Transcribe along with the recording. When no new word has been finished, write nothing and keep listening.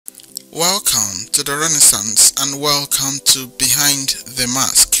Welcome to the Renaissance and welcome to Behind the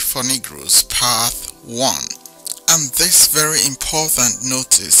Mask for Negroes Part 1. And this very important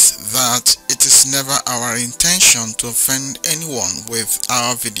notice that it is never our intention to offend anyone with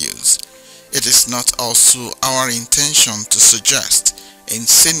our videos. It is not also our intention to suggest,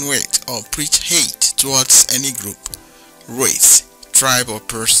 insinuate or preach hate towards any group, race, tribe or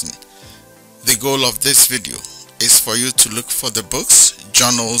person. The goal of this video is for you to look for the books,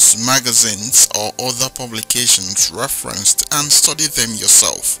 journals, magazines or other publications referenced and study them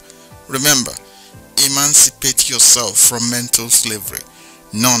yourself. Remember, emancipate yourself from mental slavery.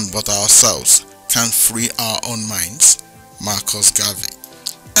 None but ourselves can free our own minds. Marcus Garvey.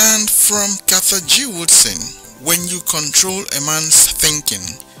 And from Cather G. Woodson, when you control a man's thinking,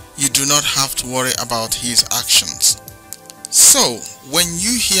 you do not have to worry about his actions. So, when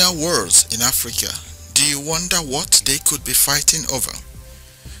you hear wars in Africa, do you wonder what they could be fighting over?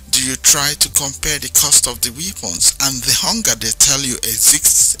 Do you try to compare the cost of the weapons and the hunger they tell you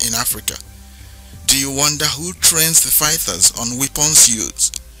exists in Africa? Do you wonder who trains the fighters on weapons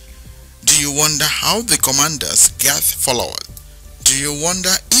used? Do you wonder how the commanders get followers? Do you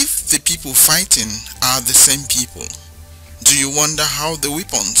wonder if the people fighting are the same people? Do you wonder how the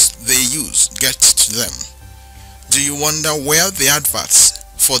weapons they use get to them? Do you wonder where the adverts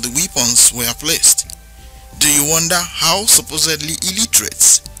for the weapons were placed? Do you wonder how supposedly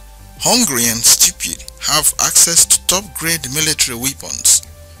illiterates, hungry and stupid, have access to top-grade military weapons?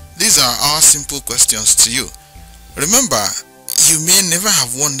 These are our simple questions to you. Remember, you may never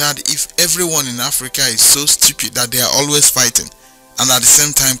have wondered if everyone in Africa is so stupid that they are always fighting and at the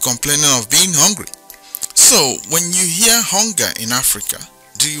same time complaining of being hungry. So, when you hear hunger in Africa,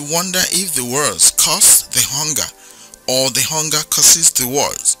 do you wonder if the wars cause the hunger or the hunger causes the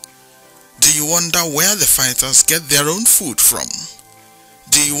wars? Do you wonder where the fighters get their own food from?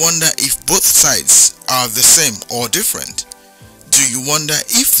 Do you wonder if both sides are the same or different? Do you wonder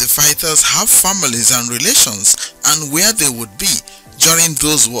if the fighters have families and relations and where they would be during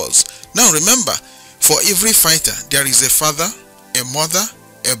those wars? Now remember, for every fighter there is a father, a mother,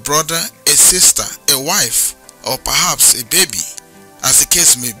 a brother, a sister, a wife, or perhaps a baby, as the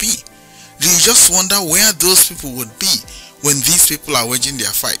case may be. Do you just wonder where those people would be when these people are waging their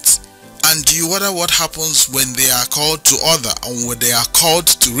fights? And do you wonder what happens when they are called to order or when they are called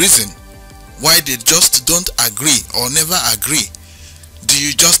to reason? Why they just don't agree or never agree? Do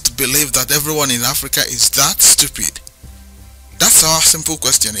you just believe that everyone in Africa is that stupid? That's our simple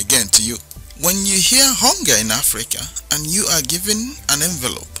question again to you. When you hear hunger in Africa and you are given an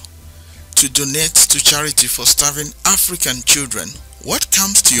envelope to donate to charity for starving African children, what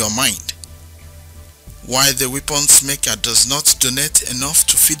comes to your mind? Why the weapons maker does not donate enough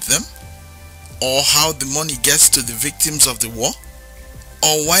to feed them? Or how the money gets to the victims of the war?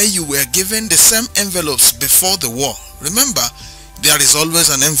 Or why you were given the same envelopes before the war? Remember, there is always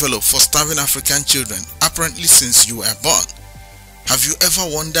an envelope for starving African children, apparently since you were born. Have you ever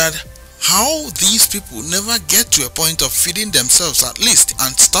wondered how these people never get to a point of feeding themselves at least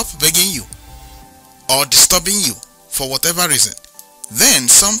and stop begging you or disturbing you for whatever reason? Then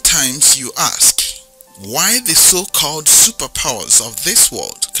sometimes you ask, why the so-called superpowers of this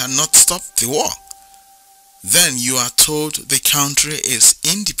world cannot stop the war? Then you are told the country is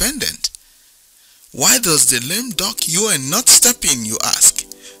independent. Why does the lame duck UN not step in, you ask?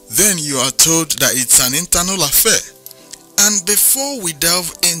 Then you are told that it's an internal affair. And before we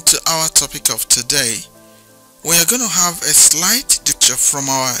delve into our topic of today, we are going to have a slight departure from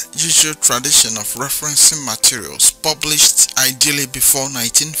our usual tradition of referencing materials published ideally before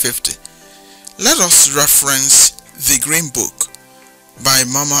 1950. Let us reference The Green Book by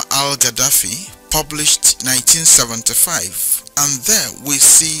Muammar al-Gaddafi, published 1975, and there we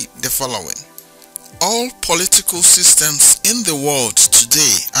see the following. All political systems in the world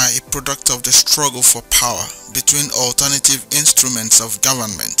today are a product of the struggle for power between alternative instruments of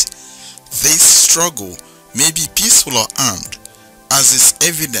government. This struggle may be peaceful or armed, as is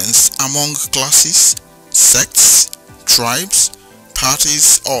evidenced among classes, sects, tribes,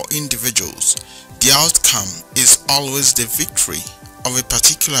 parties or individuals. The outcome is always the victory of a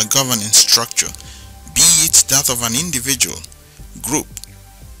particular governing structure, be it that of an individual, group,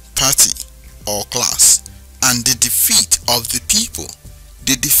 party or class, and the defeat of the people,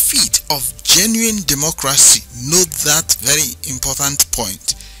 the defeat of genuine democracy. Note that very important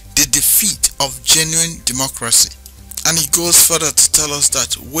point, the defeat of genuine democracy. And it goes further to tell us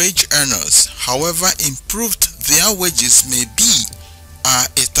that wage earners, however improved their wages may be, are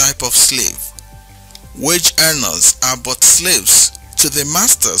a type of slave. Wage earners are but slaves to the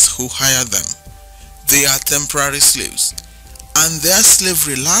masters who hire them. They are temporary slaves. and their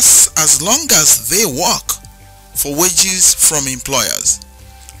slavery lasts as long as they work for wages from employers,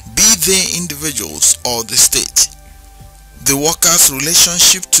 be they individuals or the state. The worker's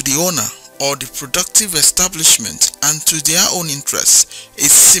relationship to the owner or the productive establishment and to their own interests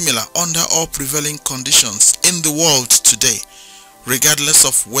is similar under all prevailing conditions in the world today, regardless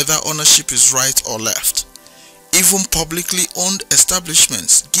of whether ownership is right or left. Even publicly owned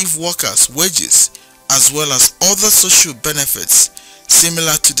establishments give workers wages as well as other social benefits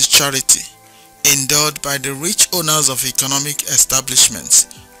similar to the charity endowed by the rich owners of economic establishments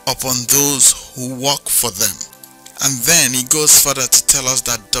upon those who work for them. And then he goes further to tell us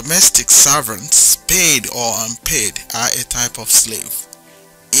that domestic servants, paid or unpaid, are a type of slave.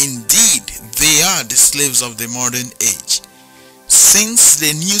 Indeed, they are the slaves of the modern age. Since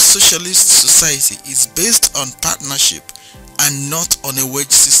the new socialist society is based on partnership and not on a wage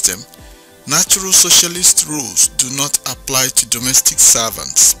system, natural socialist rules do not apply to domestic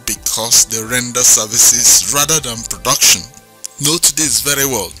servants because they render services rather than production. Note this very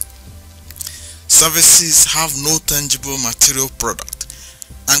well. Services have no tangible material product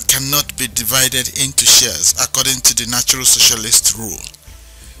and cannot be divided into shares according to the natural socialist rule.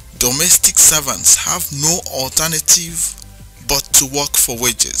 Domestic servants have no alternative but to work for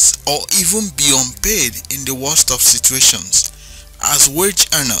wages or even be unpaid in the worst of situations, as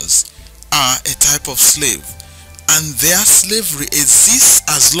wage earners are a type of slave and their slavery exists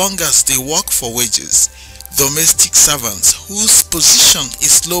as long as they work for wages. Domestic servants whose position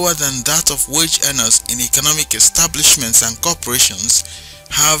is lower than that of wage earners in economic establishments and corporations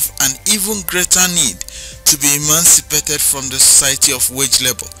have an even greater need to be emancipated from the society of wage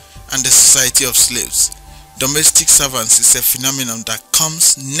labor and the society of slaves. Domestic servants is a phenomenon that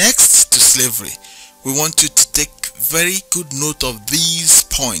comes next to slavery. We want you to take very good note of these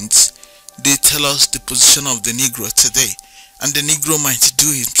points. They tell us the position of the Negro today, and the Negro might do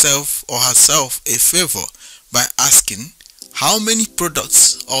himself or herself a favor by asking how many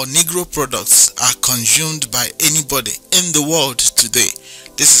products or Negro products are consumed by anybody in the world today.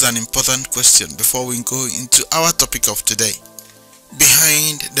 This is an important question before we go into our topic of today.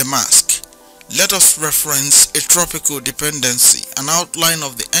 Behind the mask, let us reference a tropical dependency, an outline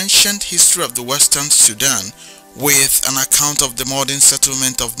of the ancient history of the Western Sudan with an account of the modern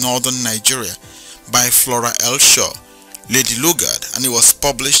settlement of northern Nigeria by Flora L. Shaw, Lady Lugard, and it was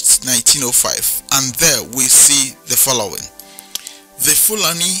published 1905, and there we see the following. The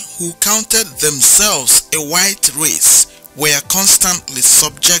Fulani, who counted themselves a white race, were constantly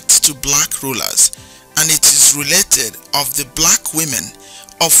subject to black rulers, and it is related of the black women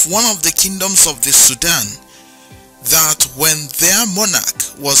of one of the kingdoms of the Sudan that when their monarch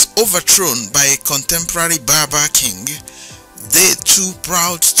was overthrown by a contemporary Berber king, they too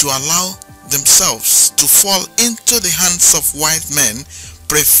proud to allow themselves to fall into the hands of white men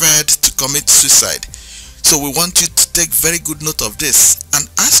preferred to commit suicide. So we want you to take very good note of this and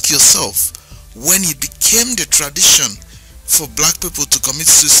ask yourself, when it became the tradition for black people to commit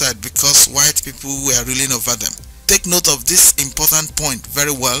suicide because white people were ruling over them. Take note of this important point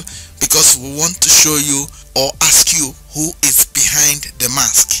very well, because we want to show you or ask you who is behind the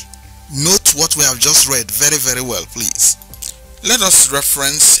mask. Note what we have just read very, very well, please. Let us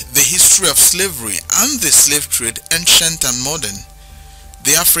reference the history of slavery and the slave trade, ancient and modern,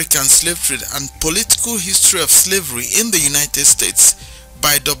 the African slave trade and political history of slavery in the United States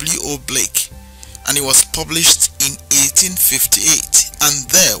by W.O. Blake, and it was published in 1858, and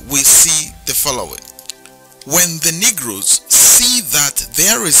there we see the following. When the Negroes see that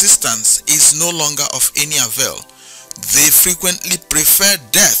their resistance is no longer of any avail, they frequently prefer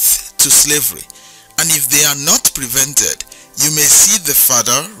death to slavery, and if they are not prevented, you may see the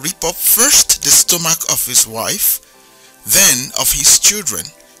father rip up first the stomach of his wife, then of his children,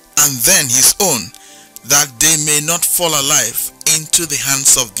 and then his own, that they may not fall alive into the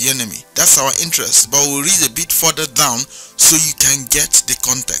hands of the enemy. That's our interest, but we'll read a bit further down so you can get the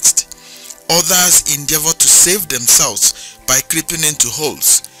context. Others endeavor to save themselves by creeping into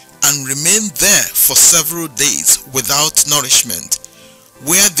holes and remain there for several days without nourishment,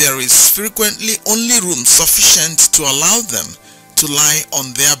 where there is frequently only room sufficient to allow them to lie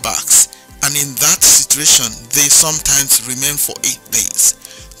on their backs, and in that situation they sometimes remain for 8 days.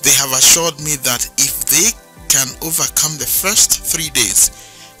 They have assured me that if they can overcome the first 3 days,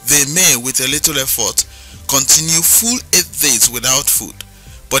 they may with a little effort continue full 8 days without food.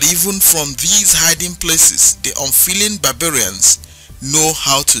 But even from these hiding places, the unfeeling barbarians know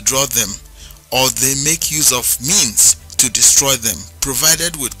how to draw them, or they make use of means to destroy them,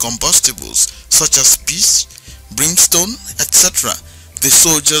 provided with combustibles such as pitch, brimstone, etc. The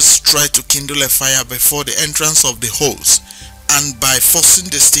soldiers try to kindle a fire before the entrance of the holes, and by forcing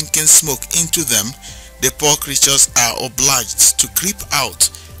the stinking smoke into them, the poor creatures are obliged to creep out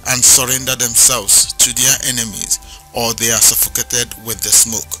and surrender themselves to their enemies, or they are suffocated with the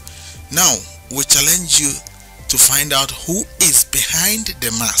smoke. Now, we challenge you to find out who is behind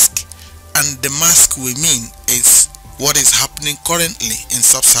the mask, and the mask we mean is what is happening currently in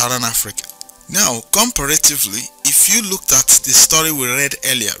sub-Saharan Africa. Now, comparatively, if you looked at the story we read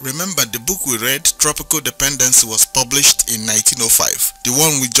earlier, remember the book we read, Tropical Dependency, was published in 1905. The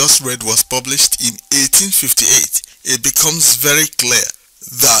one we just read was published in 1858. It becomes very clear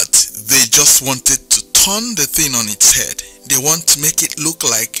that they just wanted to turn the thing on its head. They want to make it look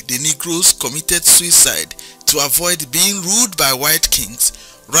like the Negroes committed suicide to avoid being ruled by white kings,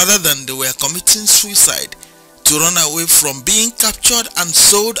 rather than they were committing suicide to run away from being captured and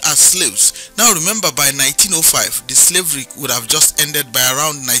sold as slaves. Now remember, by 1905, the slavery would have just ended by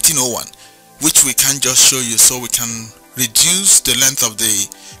around 1901, which we can just show you so we can reduce the length of the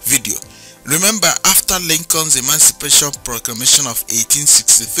video. Remember, after Lincoln's Emancipation Proclamation of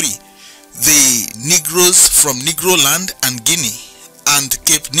 1863, the Negroes from Negroland and Guinea and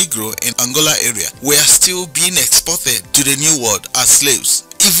Cape Negro in Angola area were still being exported to the New World as slaves.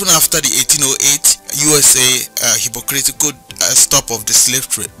 Even after the 1808 USA hypocritical stop of the slave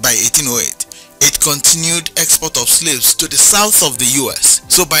trade by 1808, it continued export of slaves to the south of the US.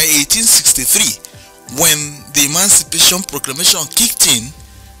 So by 1863, when the Emancipation Proclamation kicked in,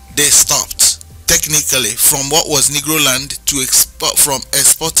 they stopped technically from what was Negroland to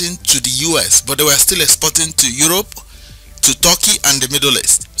exporting to the US, but they were still exporting to Europe, to Turkey and the Middle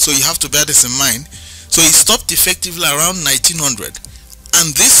East. So you have to bear this in mind. So it stopped effectively around 1900.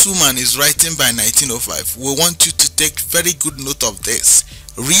 And this woman is writing by 1905. We want you to take very good note of this.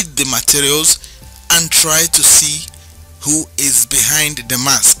 Read the materials and try to see who is behind the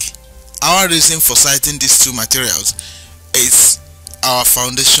mask. Our reason for citing these two materials is our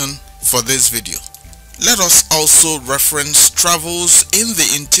foundation for this video. Let us also reference travels in the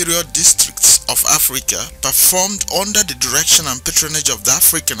interior districts of Africa performed under the direction and patronage of the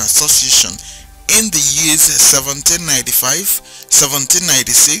African Association in the years 1795,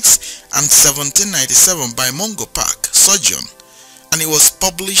 1796 and 1797 by Mungo Park, Sojourn, and it was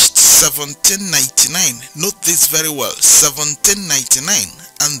published 1799. Note this very well, 1799,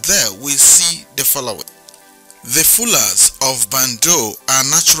 and there we see the following. The Fulahs of Bando are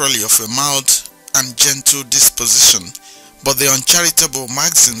naturally of a mild and gentle disposition, but the uncharitable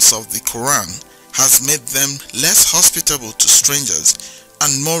maxims of the Quran has made them less hospitable to strangers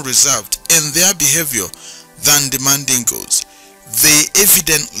and more reserved in their behavior than the Mandingos. They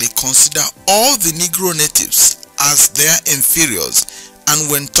evidently consider all the Negro natives as their inferiors, and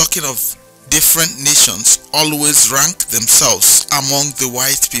when talking of different nations, always rank themselves among the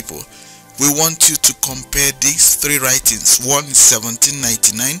white people. We want you to compare these three writings. One in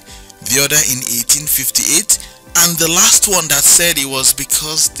 1799, the other in 1858, and the last one that said it was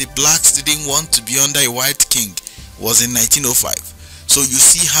because the blacks didn't want to be under a white king was in 1905. So you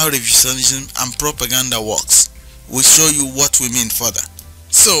see how revisionism and propaganda works. We'll show you what we mean further.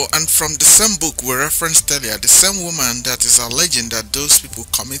 So, and from the same book we referenced earlier, the same woman that is alleging that those people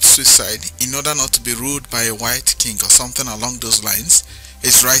commit suicide in order not to be ruled by a white king or something along those lines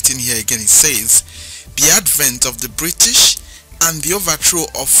is writing here again. It says, the advent of the British and the overthrow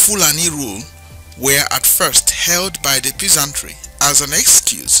of Fulani rule were at first held by the peasantry as an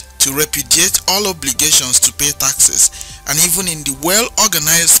excuse to repudiate all obligations to pay taxes, and even in the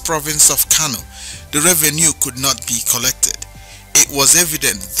well-organized province of Kano, the revenue could not be collected. It was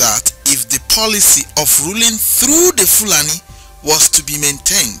evident that if the policy of ruling through the Fulani was to be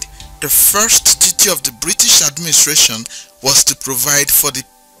maintained, the first duty of the British administration was to provide for the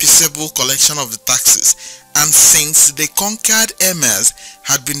peaceable collection of the taxes, and since the conquered emirs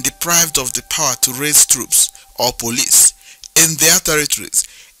had been deprived of the power to raise troops or police in their territories,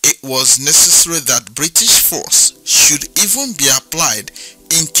 it was necessary that British force should even be applied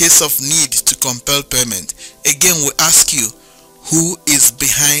in case of need to compel payment. Again, we ask you, who is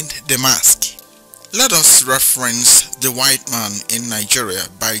behind the mask? Let us reference The White Man in Nigeria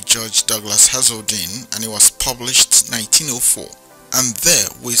by George Douglas Hazelden, and it was published 1904. And there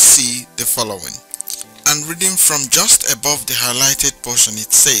we see the following. And reading from just above the highlighted portion,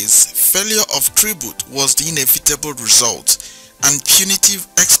 it says, failure of tribute was the inevitable result, and punitive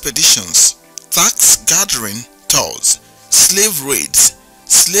expeditions, tax gathering tours, slave raids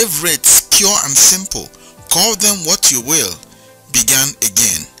pure and simple, call them what you will, began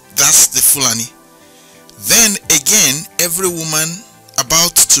again. That's the Fulani. Then again, every woman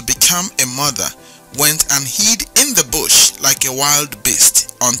about to become a mother went and hid in the bush like a wild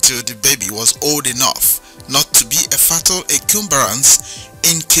beast until the baby was old enough not to be a fatal encumbrance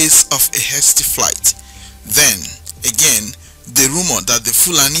in case of a hasty flight. Then, again, the rumor that the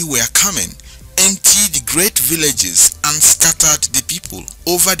Fulani were coming emptied great villages and scattered the people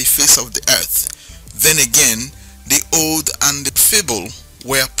over the face of the earth. Then again, the old and the feeble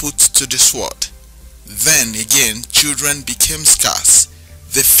were put to the sword. Then again, children became scarce,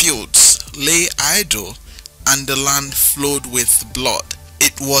 the fields lay idle, and the land flowed with blood.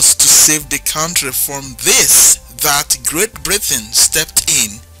 It was to save the country from this that Great Britain stepped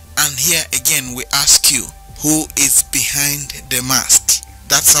in, and here again we ask you, who is behind the mask?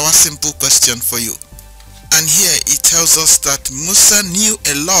 That's our simple question for you. And here it tells us that Musa knew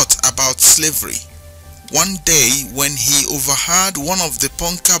a lot about slavery. One day when he overheard one of the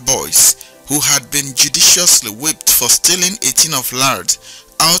Ponka boys who had been judiciously whipped for stealing a tin of lard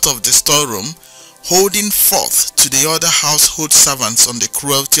out of the storeroom, holding forth to the other household servants on the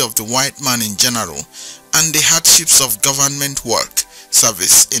cruelty of the white man in general and the hardships of government work,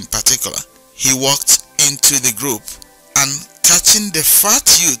 service in particular. He walked into the group and, catching the fat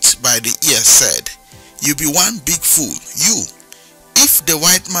youth by the ear, said, "You be one big fool, you. If the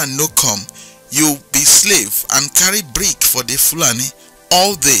white man no come, you be slave and carry brick for the Fulani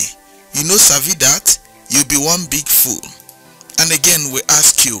all day. You know sabi that? You be one big fool." And again we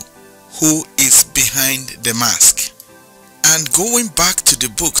ask you, who is behind the mask? And going back to the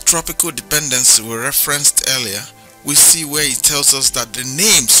book Tropical Dependency we referenced earlier, we see where it tells us that the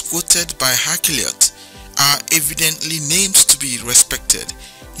names quoted by Hakluyt are evidently names to be respected.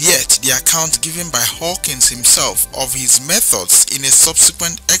 Yet the account given by Hawkins himself of his methods in a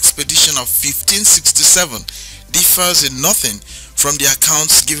subsequent expedition of 1567 differs in nothing from the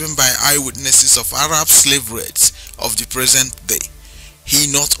accounts given by eyewitnesses of Arab slave raids of the present day. He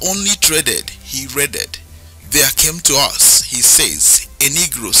not only traded, he raided. There came to us, he says, a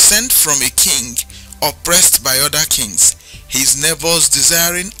Negro sent from a king oppressed by other kings, his neighbors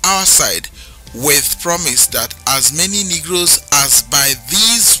desiring our side, with promise that as many Negroes as by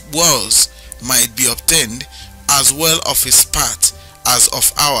these wars might be obtained, as well of his part as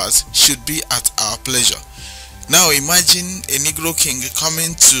of ours, should be at our pleasure. Now imagine a Negro king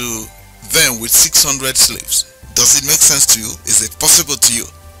coming to them with 600 slaves. Does it make sense to you? Is it possible to you?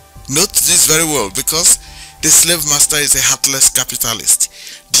 Note this very well, because the slave master is a heartless capitalist.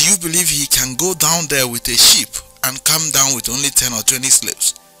 Do you believe he can go down there with a ship and come down with only 10 or 20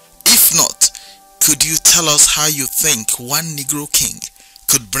 slaves? If not, could you tell us how you think one Negro king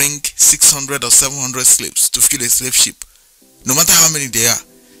could bring 600 or 700 slaves to fill a slave ship, no matter how many they are?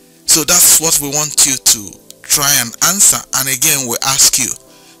 So that's what we want you to try and answer. And again we ask you,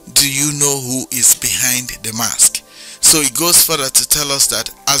 do you know who is behind the mask? So it goes further to tell us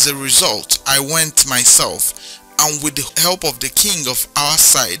that as a result, I went myself and with the help of the king of our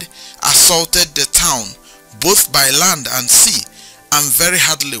side assaulted the town both by land and sea, and very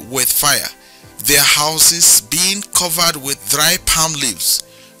hardly with fire. Their houses being covered with dry palm leaves,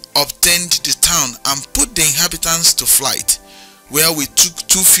 obtained the town and put the inhabitants to flight, where we took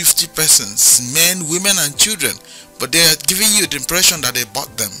 250 persons, men, women and children. But they are giving you the impression that they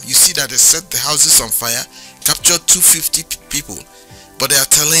bought them. You see that they set the houses on fire, captured 250 people, but they are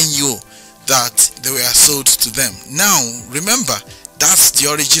telling you that they were sold to them. Now remember, that's the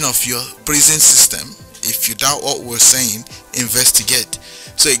origin of your prison system. If you doubt what we're saying, investigate.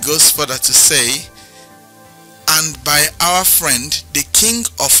 So it goes further to say, and by our friend the king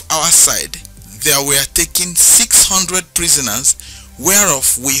of our side there were taken 600 prisoners,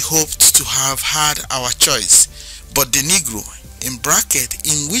 whereof we hoped to have had our choice. But the Negro, in bracket,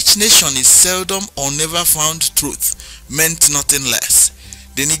 in which nation is seldom or never found truth, meant nothing less.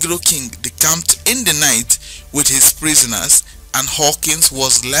 The Negro king decamped in the night with his prisoners, and Hawkins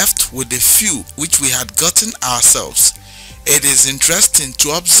was left with the few which we had gotten ourselves. It is interesting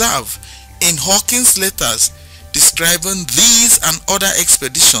to observe in Hawkins' letters describing these and other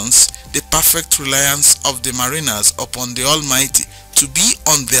expeditions the perfect reliance of the mariners upon the Almighty to be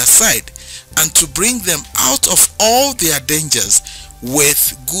on their side and to bring them out of all their dangers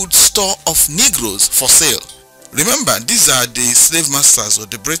with good store of Negroes for sale. Remember, these are the slave masters or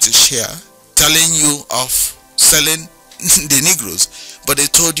the British here telling you of selling the Negroes, but they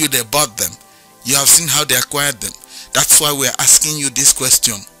told you they bought them. You have seen how they acquired them. That's why we're asking you this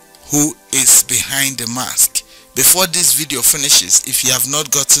question: who is behind the mask? Before this video finishes, if you have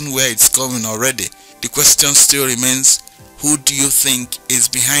not gotten where it's going already, the question still remains, who do you think is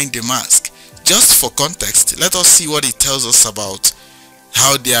behind the mask? Just for context, let us see what it tells us about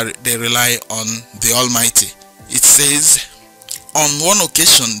how they rely on the Almighty. It says, on one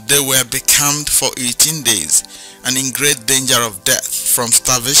occasion they were becalmed for 18 days and in great danger of death from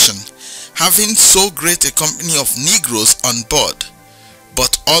starvation, having so great a company of Negroes on board.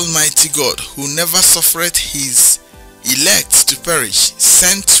 But Almighty God, who never suffereth his elect to perish,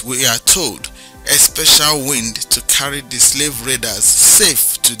 sent, we are told, a special wind to carry the slave raiders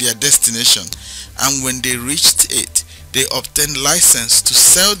safe to their destination, and when they reached it, they obtained license to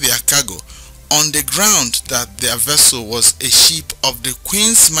sell their cargo on the ground that their vessel was a ship of the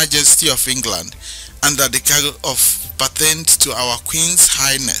Queen's Majesty of England, and that the cargo pertained to our Queen's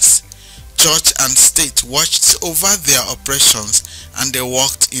Highness. Church and state watched over their operations, and they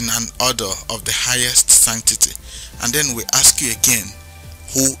walked in an order of the highest sanctity. And then we ask you again,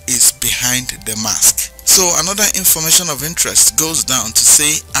 who is behind the mask? So another information of interest goes down to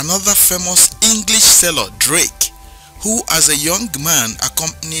say another famous English sailor, Drake, who as a young man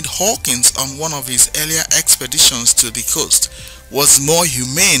accompanied Hawkins on one of his earlier expeditions to the coast, was more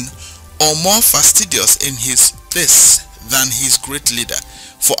humane or more fastidious in his tastes than his great leader.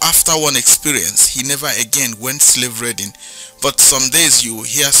 For after one experience, he never again went slave raiding. But some days you will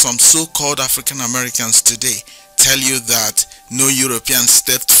hear some so-called African Americans today tell you that no European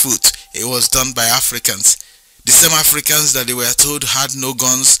stepped foot. It was done by Africans. The same Africans that they were told had no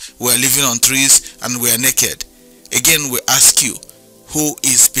guns, were living on trees, and were naked. Again, we ask you, who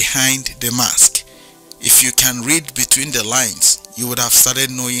is behind the mask? If you can read between the lines, you would have started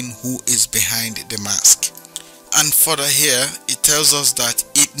knowing who is behind the mask. And further here, it tells us that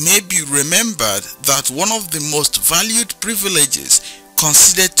it may be remembered that one of the most valued privileges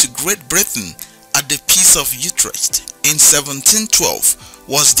conceded to Great Britain at the Peace of Utrecht in 1712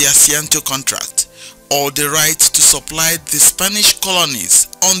 was the Asiento Contract, or the right to supply the Spanish colonies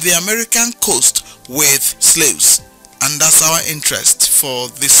on the American coast with slaves. And that's our interest for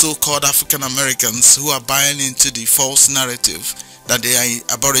the so-called African Americans who are buying into the false narrative that they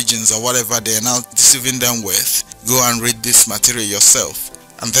are aborigines or whatever they are now deceiving them with. Go and read this material yourself.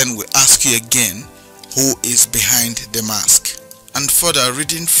 And then we ask you again, who is behind the mask? And further,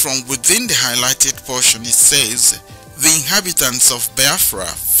 reading from within the highlighted portion, it says, the inhabitants of Biafra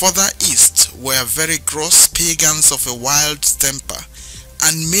further east were very gross pagans of a wild temper,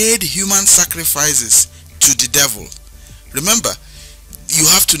 and made human sacrifices to the devil. Remember, you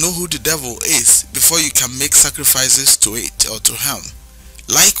have to know who the devil is before you can make sacrifices to it or to him.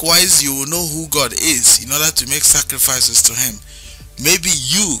 Likewise, you will know who God is in order to make sacrifices to him. Maybe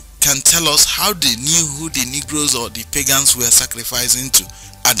you can tell us how they knew who the Negroes or the pagans were sacrificing to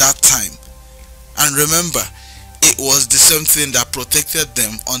at that time. And remember, it was the same thing that protected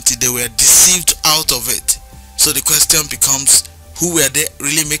them until they were deceived out of it. So the question becomes, who were they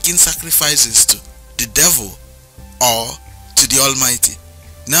really making sacrifices to? The devil or to the Almighty?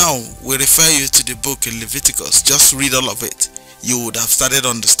 Now we refer you to the book in Leviticus. Just read all of it. You would have started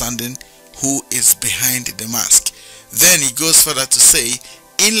understanding who is behind the mask. Then he goes further to say,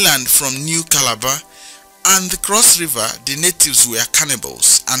 inland from New Calabar and the Cross River, the natives were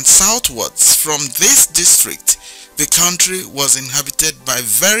cannibals, and southwards from this district, the country was inhabited by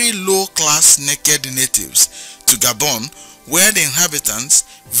very low-class naked natives. To Gabon, where the inhabitants,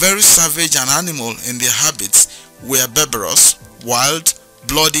 very savage and animal in their habits, were barbarous, wild,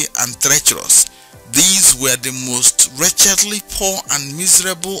 bloody, and treacherous. These were the most wretchedly poor and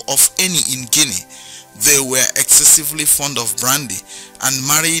miserable of any in Guinea. They were excessively fond of brandy, and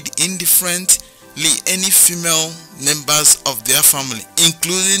married indifferently any female members of their family,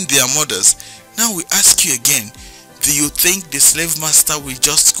 including their mothers. Now we ask you again, do you think the slave master will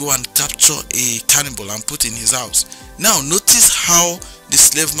just go and capture a cannibal and put in his house? Now notice how the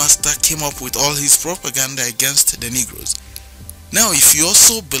slave master came up with all his propaganda against the Negroes. Now if you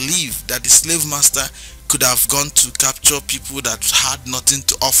also believe that the slave master could have gone to capture people that had nothing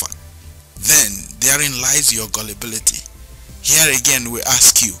to offer, then therein lies your gullibility. Here again we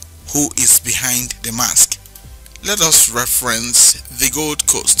ask you, who is behind the mask? Let us reference The Gold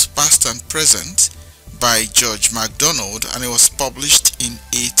Coast, Past and Present by George MacDonald, and it was published in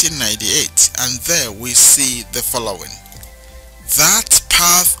 1898, and there we see the following. That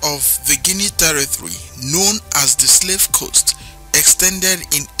path of the Guinea territory, known as the Slave Coast, extended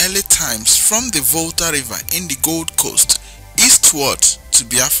in early times from the Volta River in the Gold Coast eastward to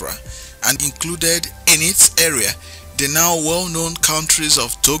Biafra, and included in its area the now well-known countries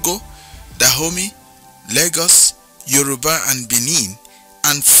of Togo, Dahomey, Lagos, Yoruba, and Benin,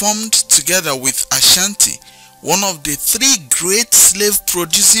 and formed together with Ashanti one of the three great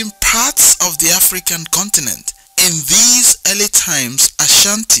slave-producing parts of the African continent. In these early times,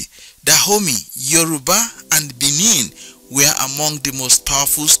 Ashanti, Dahomey, Yoruba, and Benin were among the most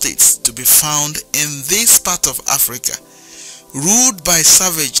powerful states to be found in this part of Africa, ruled by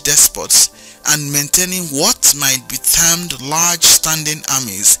savage despots and maintaining what might be termed large standing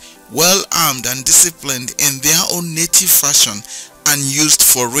armies well armed and disciplined in their own native fashion and used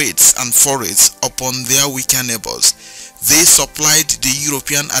for raids and forays upon their weaker neighbors. They supplied the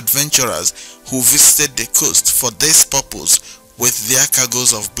European adventurers who visited the coast for this purpose with their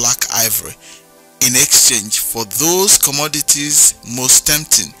cargoes of black ivory in exchange for those commodities most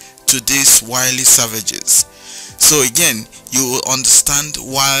tempting to these wily savages. So again, you will understand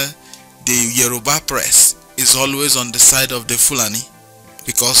why the Yoruba press is always on the side of the Fulani,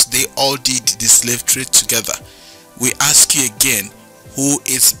 because they all did the slave trade together. We ask you again, who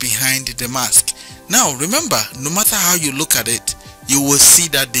is behind the mask? Now remember, no matter how you look at it, you will see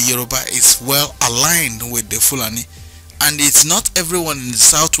that the Yoruba is well aligned with the Fulani, and it's not everyone in the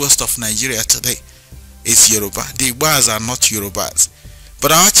southwest of Nigeria today is Yoruba. The Igbas are not Yorubas.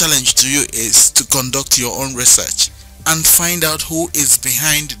 But our challenge to you is to conduct your own research and find out who is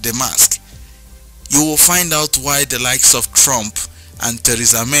behind the mask. You will find out why the likes of Trump and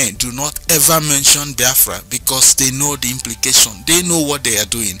Theresa May do not ever mention Biafra, because they know the implication. They know what they are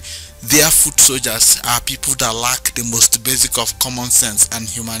doing. Their foot soldiers are people that lack the most basic of common sense and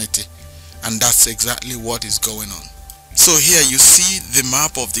humanity. And that's exactly what is going on. So here you see the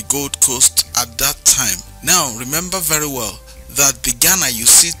map of the Gold Coast at that time. Now remember very well that the Ghana you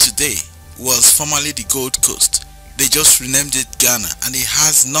see today was formerly the Gold Coast. They just renamed it Ghana, and it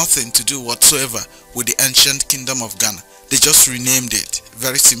has nothing to do whatsoever with the ancient kingdom of Ghana. They just renamed it.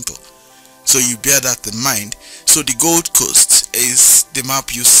 Very simple. So you bear that in mind. So the Gold Coast is the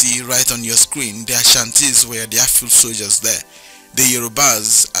map you see right on your screen. The Ashantis were the foot soldiers there. The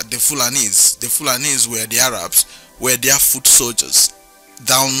Yorubas, the Fulanis were the Arabs, were their foot soldiers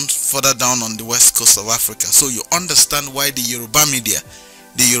further down on the west coast of Africa. So you understand why the Yoruba media,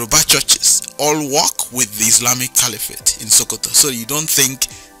 the Yoruba churches all work with the Islamic Caliphate in Sokoto. So you don't think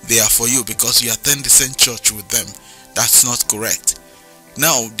they are for you because you attend the same church with them. That's not correct.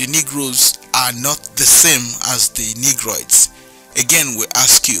 Now the Negroes are not the same as the Negroids. Again, we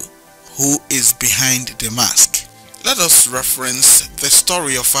ask you, who is behind the mask? Let us reference The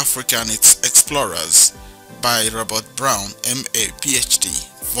Story of Africa and Its Explorers by Robert Brown, MA, PhD,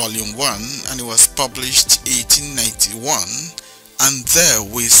 Volume 1, and it was published 1891, and there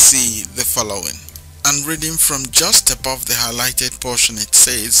we see the following. And reading from just above the highlighted portion, it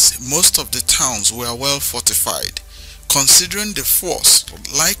says, most of the towns were well fortified. Considering the force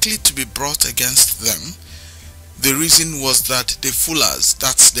likely to be brought against them, the reason was that the Fulas,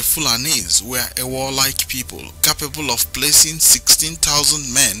 that's the Fulanis, were a warlike people capable of placing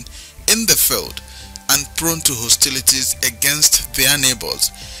 16,000 men in the field and prone to hostilities against their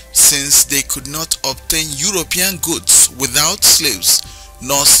neighbors, since they could not obtain European goods without slaves,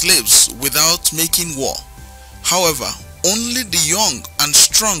 nor slaves without making war. However, only the young and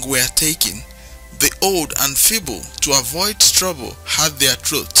strong were taken. The old and feeble, to avoid trouble, had their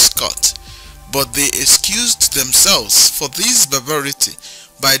throats cut. But they excused themselves for this barbarity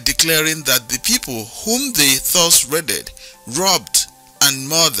by declaring that the people whom they thus raided, robbed, and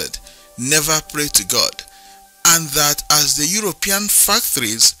murdered never prayed to God, and that as the European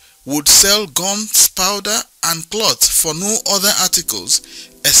factories would sell guns, powder, and cloth for no other articles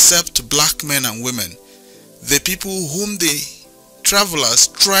except black men and women, the people whom the travelers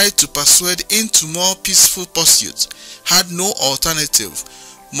tried to persuade into more peaceful pursuits had no alternative.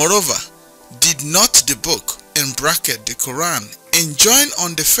 Moreover, did not the book, in bracket the Quran, enjoin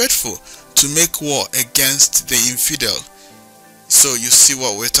on the faithful to make war against the infidel? So you see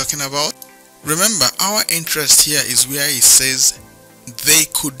what we're talking about? Remember, our interest here is where it says they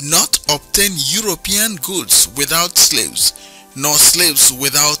could not obtain European goods without slaves, nor slaves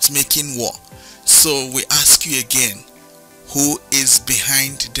without making war. So we ask you again, who is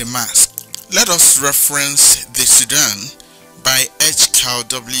behind the mask? Let us reference The Soudan by H. Cow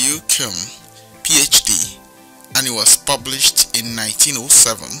W. Kim, PhD, and it was published in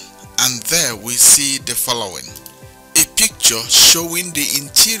 1907, and there we see the following. A picture showing the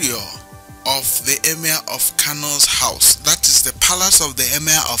interior of the Emir of Kano's house. That is the palace of the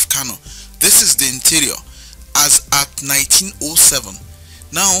Emir of Kano. This is the interior as at 1907.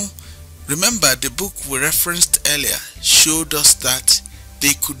 Now, remember the book we referenced earlier showed us that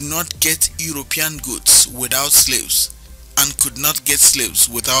they could not get European goods without slaves and could not get slaves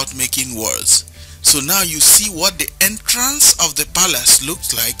without making wars. So now you see what the entrance of the palace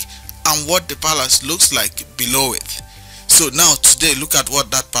looks like and what the palace looks like below it. So now today, look at what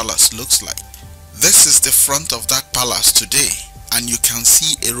that palace looks like. This is the front of that palace today, and you can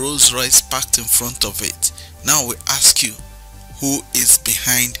see a Rolls Royce parked in front of it. Now we ask you, who is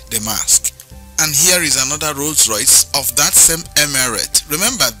behind the mask? And here is another Rolls Royce of that same emirate.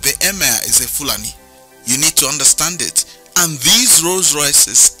 Remember, the emir is a Fulani. You need to understand it. And these Rolls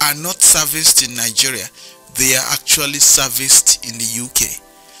Royces are not serviced in Nigeria, they are actually serviced in the UK.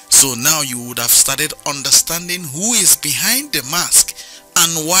 So now you would have started understanding who is behind the mask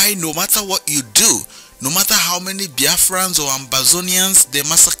and why no matter what you do, no matter how many Biafrans or Ambazonians they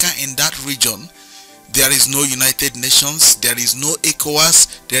massacre in that region, there is no United Nations, there is no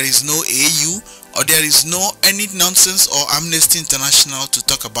ECOWAS, there is no AU, or there is no any nonsense or Amnesty International to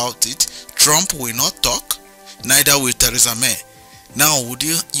talk about it. Trump will not talk, neither will Theresa May. Now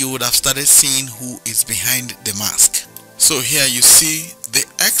you would have started seeing who is behind the mask. So here you see the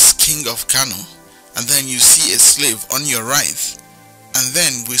ex-king of Kano, and then you see a slave on your right, and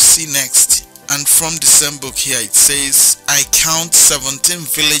then we see next, and from the same book here it says, I count 17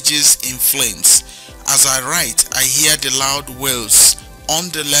 villages in flames. As I write, I hear the loud wails on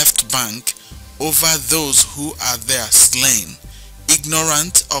the left bank over those who are there slain,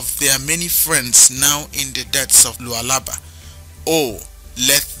 ignorant of their many friends now in the depths of Lualaba. Oh,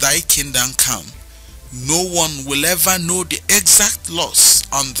 let thy kingdom come. No one will ever know the exact loss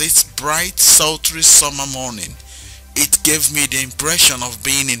on this bright, sultry summer morning. It gave me the impression of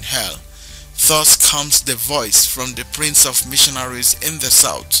being in hell. Thus comes the voice from the Prince of Missionaries in the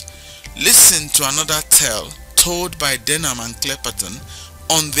south. Listen to another tale told by Denham and Clapperton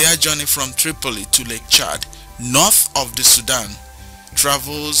on their journey from Tripoli to Lake Chad, north of the Sudan.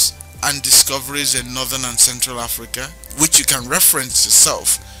 Travels and discoveries in northern and central Africa, which you can reference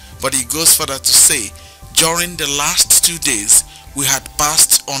yourself. But he goes further to say, during the last 2 days, we had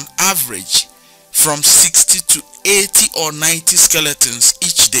passed on average from 60 to 80 or 90 skeletons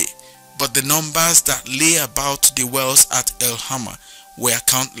each day. But the numbers that lay about the wells at El Hama were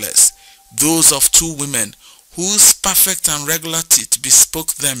countless. Those of 2 women whose perfect and regular teeth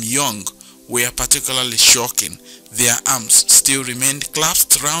bespoke them young were particularly shocking. Their arms still remained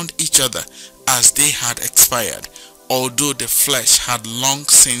clasped round each other as they had expired, although the flesh had long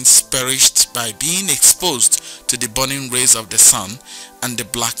since perished by being exposed to the burning rays of the sun, and the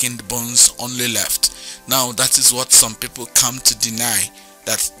blackened bones only left. Now that is what some people come to deny,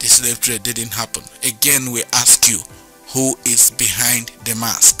 that the slave trade didn't happen. Again, we ask you, who is behind the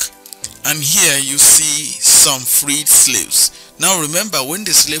mask? And here you see some freed slaves. Now remember, when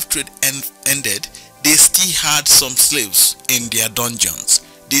the slave trade ended, they still had some slaves in their dungeons.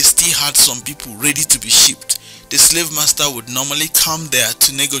 They still had some people ready to be shipped. The slave master would normally come there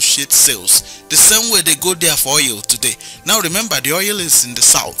to negotiate sales, the same way they go there for oil today. Now remember, the oil is in the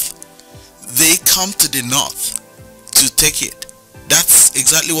south. They come to the north to take it. That's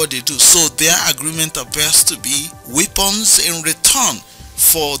exactly what they do. So their agreement appears to be weapons in return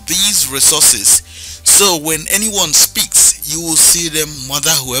for these resources. So when anyone speaks, you will see them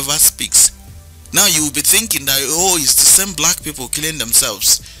murder whoever speaks. Now you will be thinking that, oh, it's the same black people killing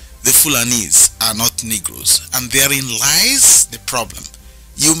themselves. The Fulanis are not Negroes, and therein lies the problem.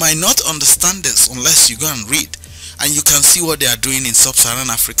 You might not understand this unless you go and read, and you can see what they are doing in sub-Saharan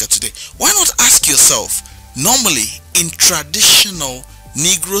Africa today. Why not ask yourself, normally in traditional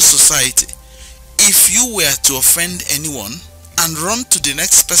Negro society, if you were to offend anyone and run to the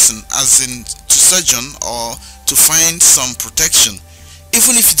next person, as in to surgeon or to find some protection,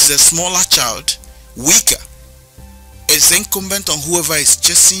 even if it is a smaller child, weaker, it's incumbent on whoever is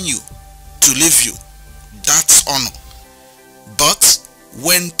chasing you to leave you. That's honor. But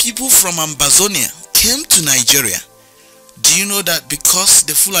when people from Ambazonia came to Nigeria, do you know that because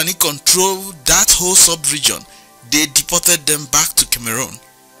the Fulani controlled that whole sub-region, they deported them back to Cameroon?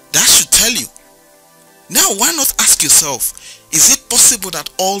 That should tell you. Now why not ask yourself, is it possible that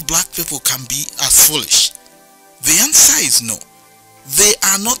all black people can be as foolish? The answer is no. They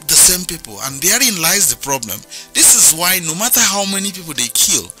are not the same people, and therein lies the problem. This is why no matter how many people they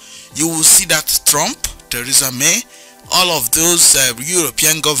kill, you will see that Trump, Theresa May, all of those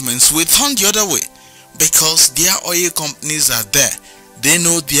European governments will turn the other way, because their oil companies are there. They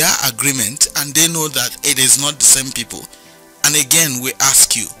know their agreement, and they know that it is not the same people. And again, we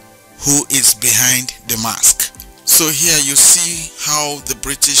ask you, who is behind the mask? So here you see how the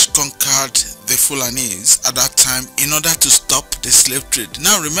British conquered the Fulanis at that time in order to stop the slave trade.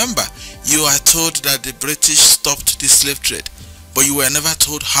 Now remember, you are told that the British stopped the slave trade, but you were never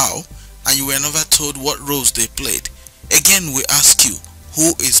told how, and you were never told what roles they played. Again, we ask you,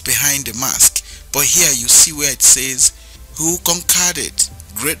 who is behind the mask? But here you see where it says, who conquered it?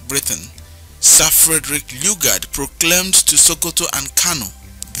 Great Britain. Sir Frederick Lugard proclaimed to Sokoto and Kano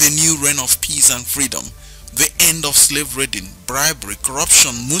the new reign of peace and freedom, the end of slave raiding, bribery,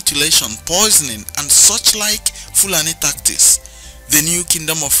 corruption, mutilation, poisoning, and such like Fulani tactics, the new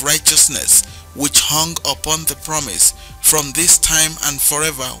kingdom of righteousness, which hung upon the promise, from this time and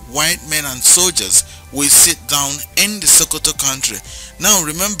forever white men and soldiers will sit down in the Sokoto country. Now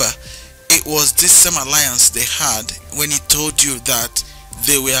remember, it was this same alliance they had when he told you that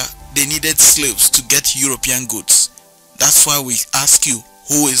they needed slaves to get European goods. That's why we ask you,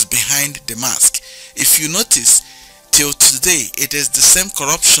 who is behind the mask? If you notice, till today, it is the same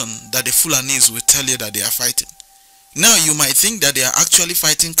corruption that the Fulanese will tell you that they are fighting. Now you might think that they are actually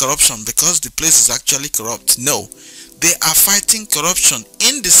fighting corruption because the place is actually corrupt. No, they are fighting corruption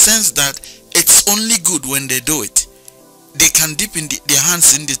in the sense that it's only good when they do it. They can dip in their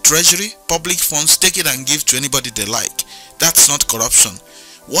hands in the treasury, public funds, take it and give to anybody they like. That's not corruption.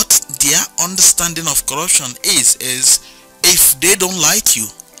 What their understanding of corruption is if they don't like you,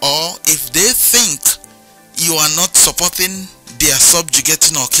 or if they think you are not supporting their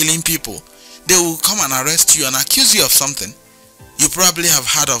subjugating or killing people, they will come and arrest you and accuse you of something. You probably have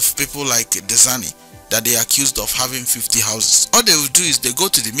heard of people like Desani that they are accused of having 50 houses. All they will do is they go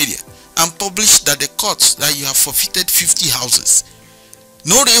to the media and publish that the court that you have forfeited 50 houses.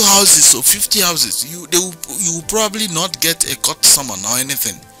 No real houses, so 50 houses. You will probably not get a court summon or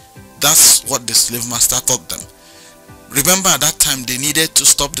anything. That's what the slave master taught them. Remember, at that time they needed to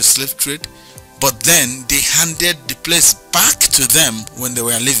stop the slave trade, but then they handed the place back to them when they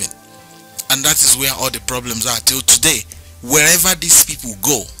were leaving. And that is where all the problems are till today. Wherever these people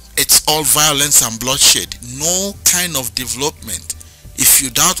go, it's all violence and bloodshed. No kind of development. If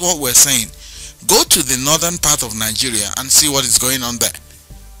you doubt what we're saying, go to the northern part of Nigeria and see what is going on there.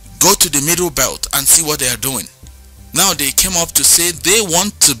 Go to the middle belt and see what they are doing. Now they came up to say they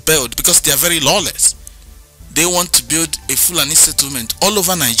want to build, because they are very lawless, they want to build a Fulani settlement all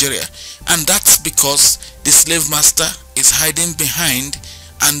over Nigeria. And that's because the slave master is hiding behind,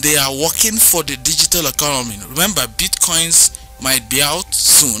 and they are working for the digital economy. Remember, bitcoins might be out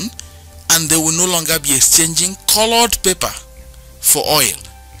soon, and they will no longer be exchanging colored paper for oil.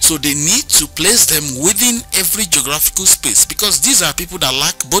 So they need to place them within every geographical space, because these are people that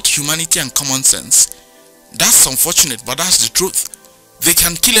lack both humanity and common sense. That's unfortunate, but that's the truth. They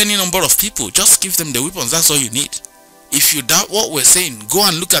can kill any number of people. Just give them the weapons. That's all you need. If you doubt what we're saying, go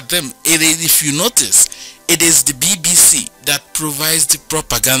and look at them. If you notice, it is the BBC that provides the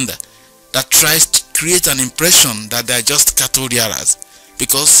propaganda that tries to create an impression that they're just cattle rearers,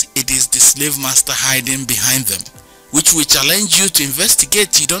 because it is the slave master hiding behind them, which we challenge you to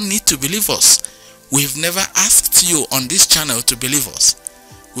investigate. You don't need to believe us. We've never asked you on this channel to believe us.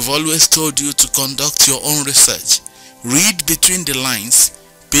 We've always told you to conduct your own research. Read between the lines.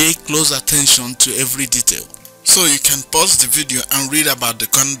 Pay close attention to every detail. So you can pause the video and read about the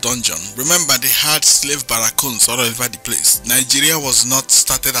Kano dungeon. Remember, they had slave barracoons all over the place. Nigeria was not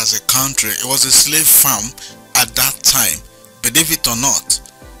started as a country. It was a slave farm at that time. Believe it or not,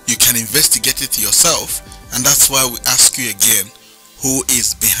 you can investigate it yourself. And that's why we ask you again, who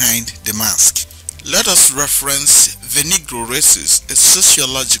is behind the mask? Let us reference The Negro Races, a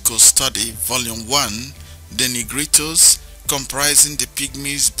sociological study, volume 1, The Negritos, comprising the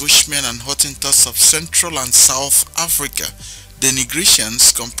Pygmies, Bushmen and Hottentots of Central and South Africa, the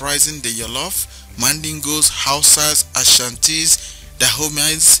Negritians, comprising the Yolof, Mandingos, Hausas, Ashantis,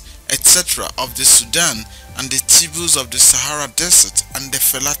 Dahomites, etc. of the Sudan, and the Tibus of the Sahara Desert, and the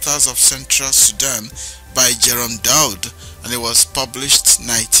Felatas of Central Sudan by Jerome Dowd, and it was published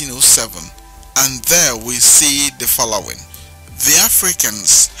 1907. And there we see the following. The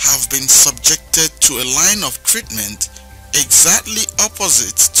Africans have been subjected to a line of treatment exactly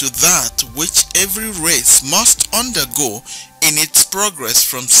opposite to that which every race must undergo in its progress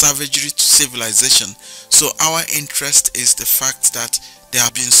from savagery to civilization. So our interest is the fact that they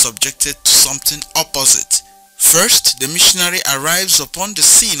have been subjected to something opposite. First, the missionary arrives upon the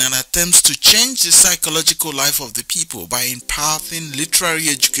scene and attempts to change the psychological life of the people by imparting literary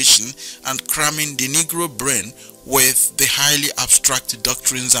education and cramming the Negro brain with the highly abstract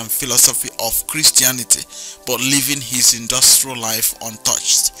doctrines and philosophy of Christianity, but leaving his industrial life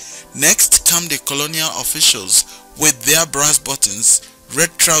untouched. Next come the colonial officials with their brass buttons, red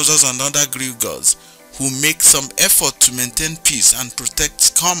trousers and other gewgaws, who make some effort to maintain peace and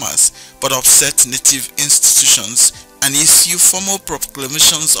protect commerce, but upset native institutions and issue formal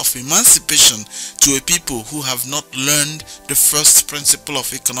proclamations of emancipation to a people who have not learned the first principle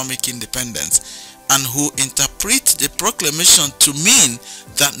of economic independence, and who interpret the proclamation to mean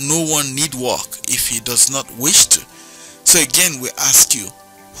that no one need work if he does not wish to. So again, we ask you,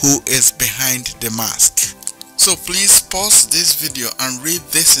 who is behind the mask? So please pause this video and read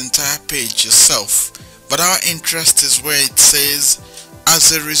this entire page yourself. But our interest is where it says,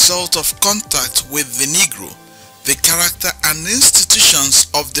 as a result of contact with the Negro, the character and institutions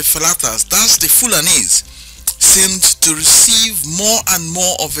of the Felatas, that's the Fulanese, seemed to receive more and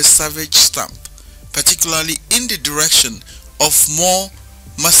more of a savage stamp. particularly in the direction of more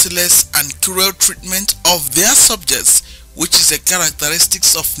merciless and cruel treatment of their subjects, which is a characteristic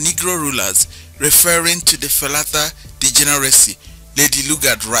of Negro rulers, referring to the Felata degeneracy, Lady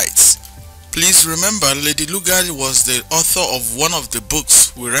Lugard writes. Please remember, Lady Lugard was the author of one of the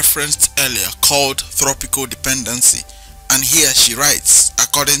books we referenced earlier called Tropical Dependency, and here she writes,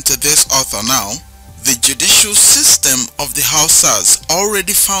 according to this author now, the judicial system of the Hausas,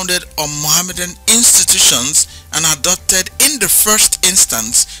 already founded on Mohammedan institutions and adopted in the first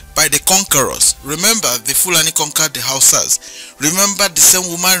instance by the conquerors. Remember, the Fulani conquered the Hausas. Remember, the same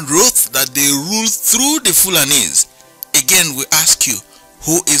woman wrote that they ruled through the Fulanis. Again, we ask you,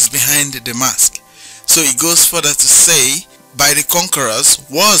 who is behind the mask? So it goes further to say, by the conquerors,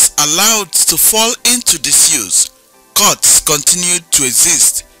 was allowed to fall into disuse. Courts continued to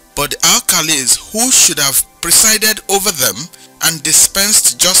exist, but the alcalis who should have presided over them and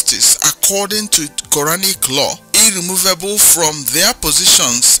dispensed justice according to Quranic law, irremovable from their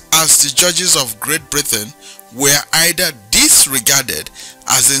positions as the judges of Great Britain, were either disregarded,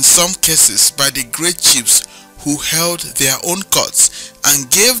 as in some cases by the great chiefs who held their own courts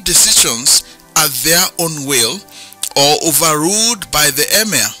and gave decisions at their own will, or overruled by the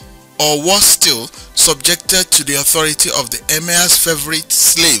emir, or worse still, subjected to the authority of the emir's favorite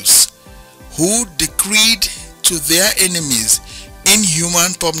slaves, who decreed to their enemies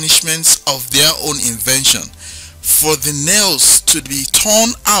inhuman punishments of their own invention, for the nails to be torn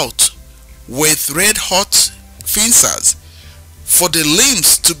out with red-hot pincers, for the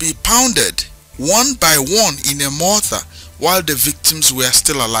limbs to be pounded one by one in a mortar while the victims were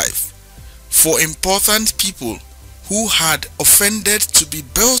still alive, for important people who had offended to be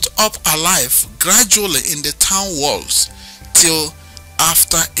built up alive gradually in the town walls, till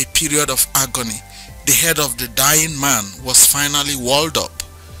after a period of agony, the head of the dying man was finally walled up,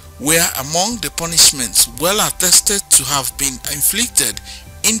 where among the punishments well attested to have been inflicted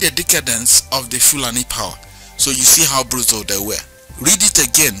in the decadence of the Fulani power. So you see how brutal they were. Read it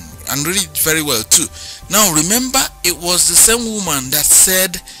again and read it very well too. Now remember, it was the same woman that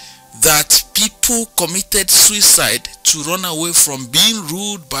said that people committed suicide to run away from being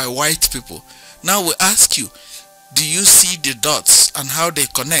ruled by white people. Now we ask you, do you see the dots and how they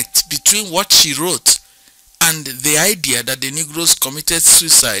connect between what she wrote and the idea that the Negroes committed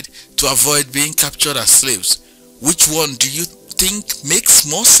suicide to avoid being captured as slaves? Which one do you think makes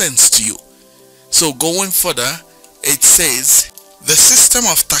more sense to you? So going further, it says, the system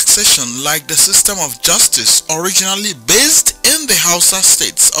of taxation, like the system of justice, originally based in the Hausa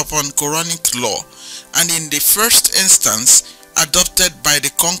states upon Quranic law, and in the first instance adopted by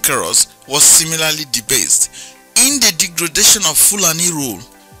the conquerors, was similarly debased. In the degradation of Fulani rule,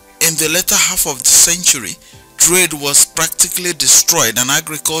 in the latter half of the century, trade was practically destroyed and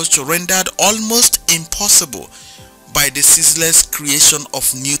agriculture rendered almost impossible by the ceaseless creation of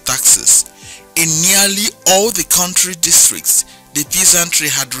new taxes. In nearly all the country districts, the peasantry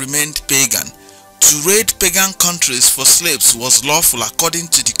had remained pagan. To raid pagan countries for slaves was lawful according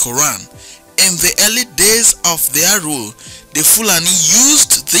to the Quran. In the early days of their rule, the Fulani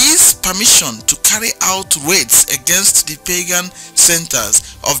used this permission to carry out raids against the pagan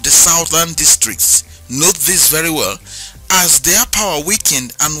centers of the southern districts. Note this very well. As their power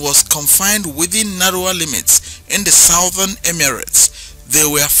weakened and was confined within narrower limits in the southern emirates, they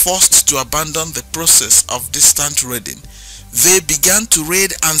were forced to abandon the process of distant raiding. They began to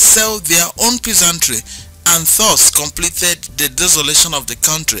raid and sell their own peasantry, and thus completed the desolation of the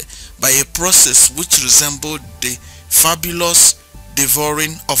country by a process which resembled the fabulous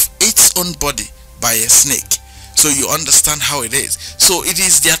devouring of its own body by a snake. So you understand how it is. So it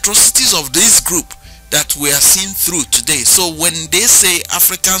is the atrocities of this group that we are seeing through today. So when they say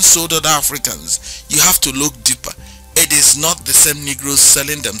Africans sold other Africans, you have to look deeper. It is not the same Negroes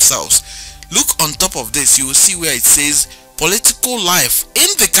selling themselves. Look on top of this, you will see where it says political life in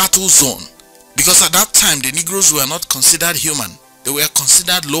the cattle zone, because at that time the Negroes were not considered human. They were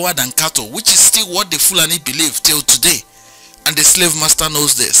considered lower than cattle, which is still what the Fulani believe till today, and the slave master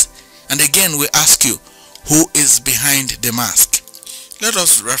knows this. And again we ask you, who is behind the mask? Let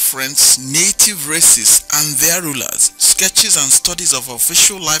us reference native races and their rulers, sketches and studies of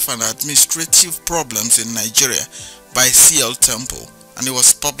official life and administrative problems in Nigeria by C.L. Temple, and it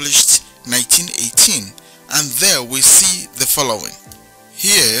was published 1918. And there we see the following.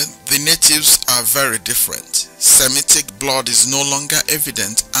 Here, the natives are very different. Semitic blood is no longer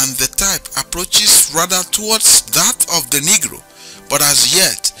evident, and the type approaches rather towards that of the Negro. But as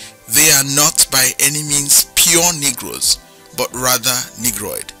yet, they are not by any means pure Negroes, but rather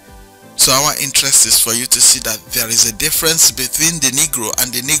Negroid. So our interest is for you to see that there is a difference between the Negro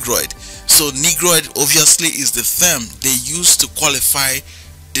and the Negroid. So Negroid obviously is the term they use to qualify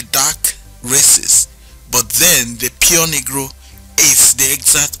the dark races. But then the pure Negro is the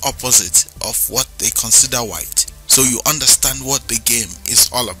exact opposite of what they consider white. So you understand what the game is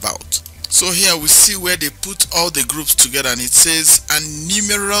all about. So here we see where they put all the groups together, and it says, and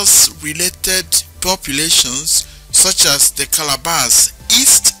numerous related populations such as the Calabars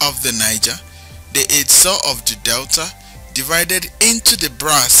east of the Niger, the Edso of the Delta, divided into the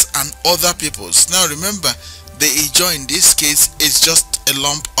Brass and other peoples. Now remember, the Ijaw in this case is just a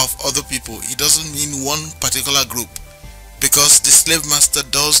lump of other people. It doesn't mean one particular group, because the slave master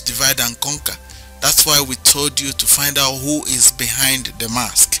does divide and conquer. That's why we told you to find out who is behind the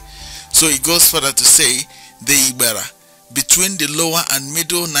mask. So it goes further to say, the Ibera, between the lower and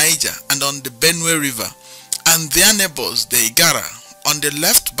middle Niger and on the Benue River, and their neighbors, the Igara, on the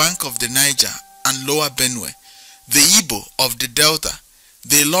left bank of the Niger and lower Benue, the Igbo of the Delta,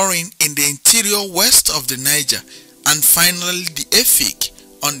 the Lorin in the interior west of the Niger, and finally the Efik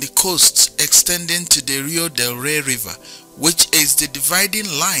on the coast extending to the Rio del Rey River, which is the dividing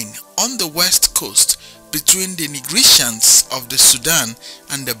line on the west coast between the Negritians of the Sudan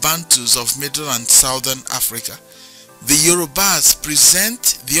and the Bantus of Middle and Southern Africa. The Yorubas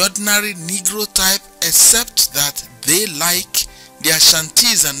present the ordinary Negro type, except that they, like the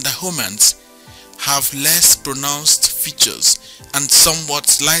Ashantis and the Homans, have less pronounced features and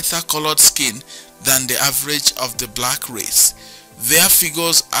somewhat lighter colored skin than the average of the black race. Their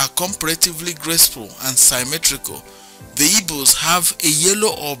figures are comparatively graceful and symmetrical. The Igbos have a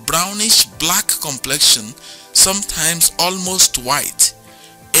yellow or brownish black complexion, sometimes almost white.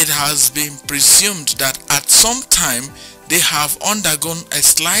 It has been presumed that at some time they have undergone a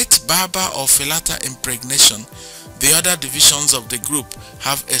slight Berber or Felata impregnation. The other divisions of the group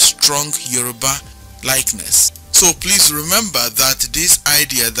have a strong Yoruba likeness. So please remember that this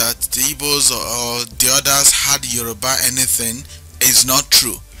idea that the Igbos or the others had Yoruba anything is not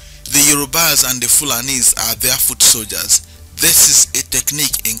true. The Yorubas and the Fulanis are their foot soldiers. This is a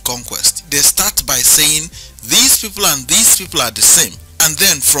technique in conquest. They start by saying these people and these people are the same, and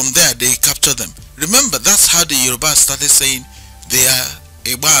then from there they capture them. Remember, that's how the Yorubas started saying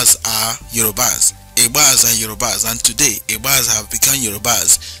Igbas are Yorubas. Igbas are Yorubas, and today Igbas have become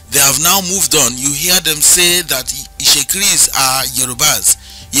Yorubas. They have now moved on. You hear them say that Ishekris are Yorubas.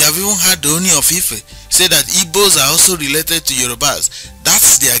 You have even heard the Oni of Ife say that Igbos are also related to Yorubas.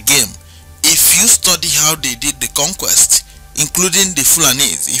 That's their game. If you study how they did the conquest, including the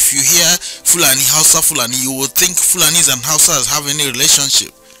Fulanis, if you hear Fulani, Hausa Fulani, you would think Fulanis and Hausas have any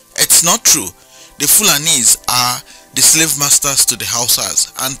relationship. It's not true. The Fulanis are the slave masters to the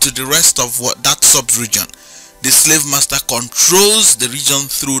Hausas and to the rest of that sub-region. The slave master controls the region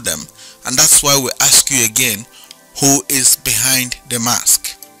through them, and that's why we ask you again, who is behind the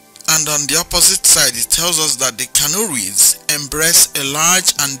mask? And on the opposite side, it tells us that the Kanuris embrace a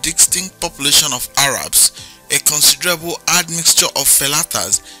large and distinct population of Arabs, a considerable admixture of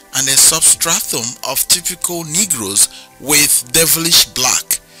Felatas, and a substratum of typical Negroes with devilish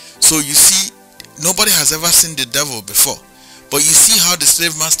black. So you see, nobody has ever seen the devil before, but you see how the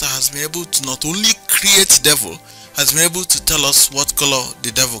slave master has been able to not only create devil, has been able to tell us what color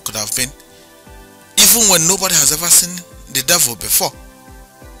the devil could have been, even when nobody has ever seen the devil before.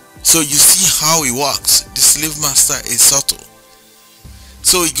 So you see how it works. The slave master is subtle.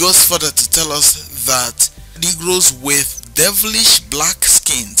 So it goes further to tell us that Negroes with devilish black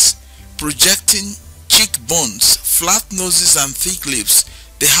skins, projecting cheekbones, flat noses and thick lips,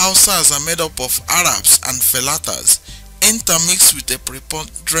 the Hausas are made up of Arabs and Felatas, intermixed with a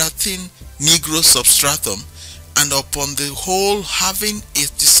preponderating Negro substratum, and upon the whole having a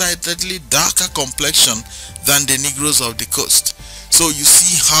decidedly darker complexion than the Negroes of the coast. So you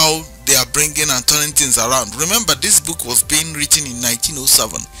see how they are bringing and turning things around. Remember, this book was being written in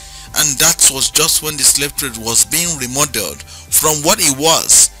 1907, and that was just when the slave trade was being remodeled from what it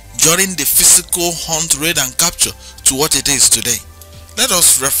was during the physical hunt, raid and capture to what it is today. Let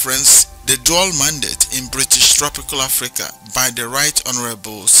us reference The Dual Mandate in British Tropical Africa by the Right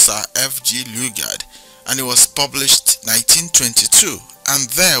Honorable Sir F.G. Lugard, and it was published 1922, and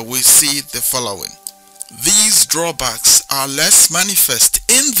there we see the following. These drawbacks are less manifest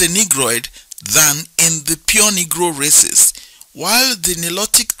in the Negroid than in the pure Negro races, while the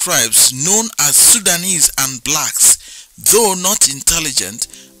Nilotic tribes known as Sudanese and blacks, though not intelligent,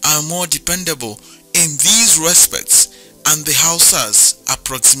 are more dependable in these respects, and the Hausas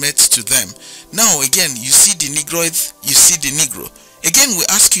approximate to them. Now again, you see the Negroid, you see the Negro. Again, we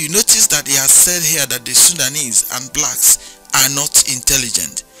ask you, notice that he has said here that the Sudanese and blacks are not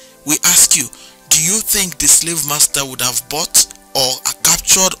intelligent. We ask you, do you think the slave master would have bought or are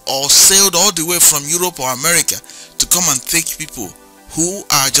captured or sailed all the way from Europe or America to come and take people who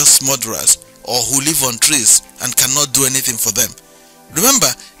are just murderers or who live on trees and cannot do anything for them.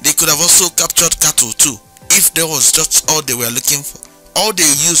 Remember, they could have also captured cattle too, if that was just all they were looking for. All they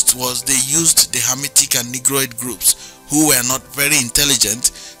used the Hamitic and Negroid groups who were not very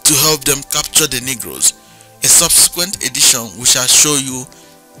intelligent to help them capture the Negroes. A subsequent edition we shall show you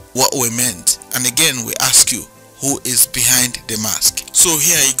what we meant, and again we ask you, who is behind the mask? So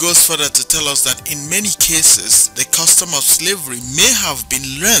here it goes further to tell us that in many cases the custom of slavery may have been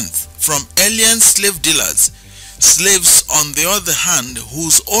learned from alien slave dealers. Slaves, on the other hand,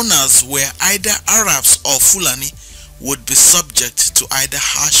 whose owners were either Arabs or Fulani, would be subject to either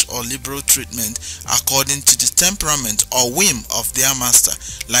harsh or liberal treatment according to the temperament or whim of their master,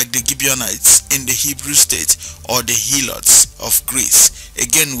 like the Gibeonites in the Hebrew state or the Helots of Greece.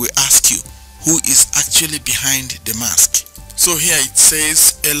 Again, we ask you, who is actually behind the mask? So here it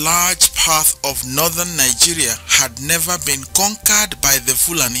says, a large part of northern Nigeria had never been conquered by the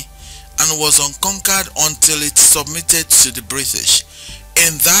Fulani and was unconquered until it submitted to the British.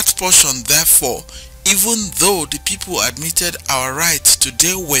 In that portion, therefore, even though the people admitted our right to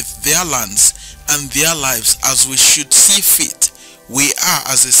deal with their lands and their lives as we should see fit, we are,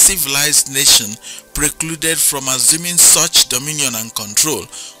 as a civilized nation, precluded from assuming such dominion and control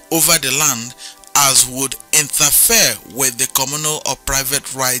over the land as would interfere with the communal or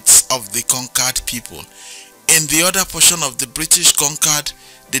private rights of the conquered people. In the other portion of the British conquered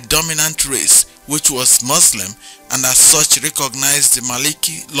the dominant race, which was Muslim, and as such recognized the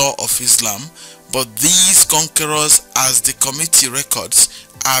Maliki law of Islam, but these conquerors, as the committee records,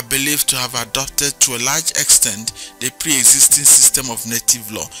 are believed to have adopted to a large extent the pre-existing system of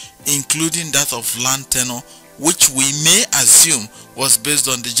native law, including that of land tenure, which we may assume was based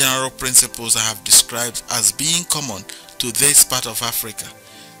on the general principles I have described as being common to this part of Africa.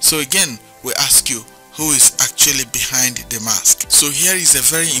 So again, we ask you, who is actually behind the mask? So here is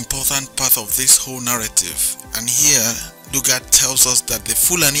a very important part of this whole narrative, and here Lugard tells us that the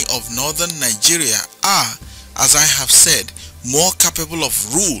Fulani of northern Nigeria are, as I have said, more capable of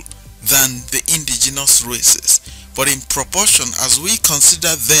rule than the indigenous races. But in proportion as we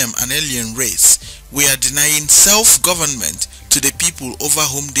consider them an alien race, we are denying self-government to the people over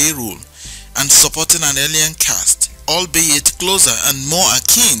whom they rule and supporting an alien caste, albeit closer and more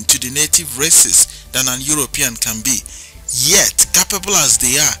akin to the native races than an European can be. Yet, capable as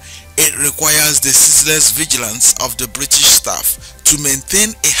they are, it requires the ceaseless vigilance of the British staff to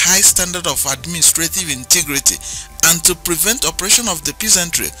maintain a high standard of administrative integrity and to prevent oppression of the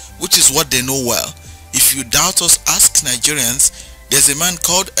peasantry, which is what they know well. If you doubt us, ask Nigerians. There's a man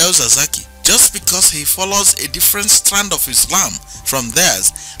called El Zazaki. Just because he follows a different strand of Islam from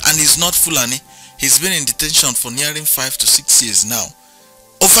theirs and is not Fulani, he's been in detention for nearing 5 to 6 years now.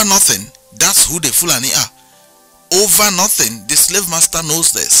 Over nothing. That's who the Fulani are. Over nothing. The slave master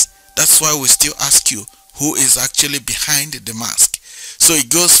knows this. That's why we still ask you, who is actually behind the mask? So it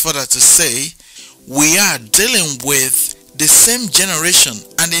goes further to say, we are dealing with the same generation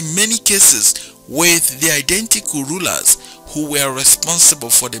and in many cases with the identical rulers who were responsible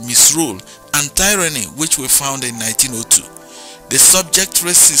for the misrule and tyranny which we found in 1902. The subject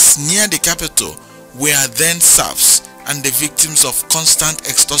races near the capital were then serfs and the victims of constant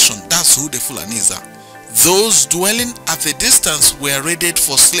extortion. That's who the Fulanis are. Those dwelling at a distance were raided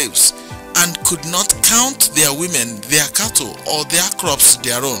for slaves and could not count their women, their cattle, or their crops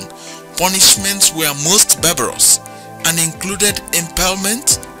their own. Punishments were most barbarous and included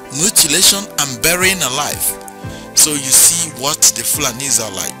impalement, mutilation, and burying alive. So you see what the Fulanis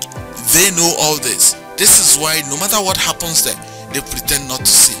are like. They know all this. This is why no matter what happens there, they pretend not to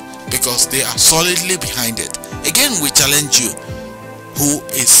see, because they are solidly behind it. Again, we challenge you, who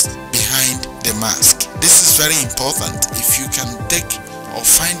is behind the mask? This is very important. If you can take or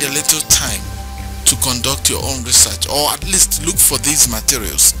find a little time to conduct your own research, or at least look for these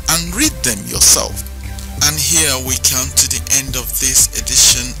materials and read them yourself. And here we come to the end of this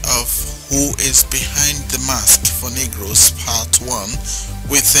edition of Who is Behind the Mask for Negroes Part 1.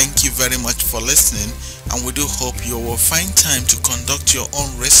 We thank you very much for listening, and we do hope you will find time to conduct your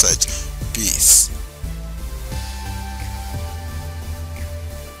own research. Peace.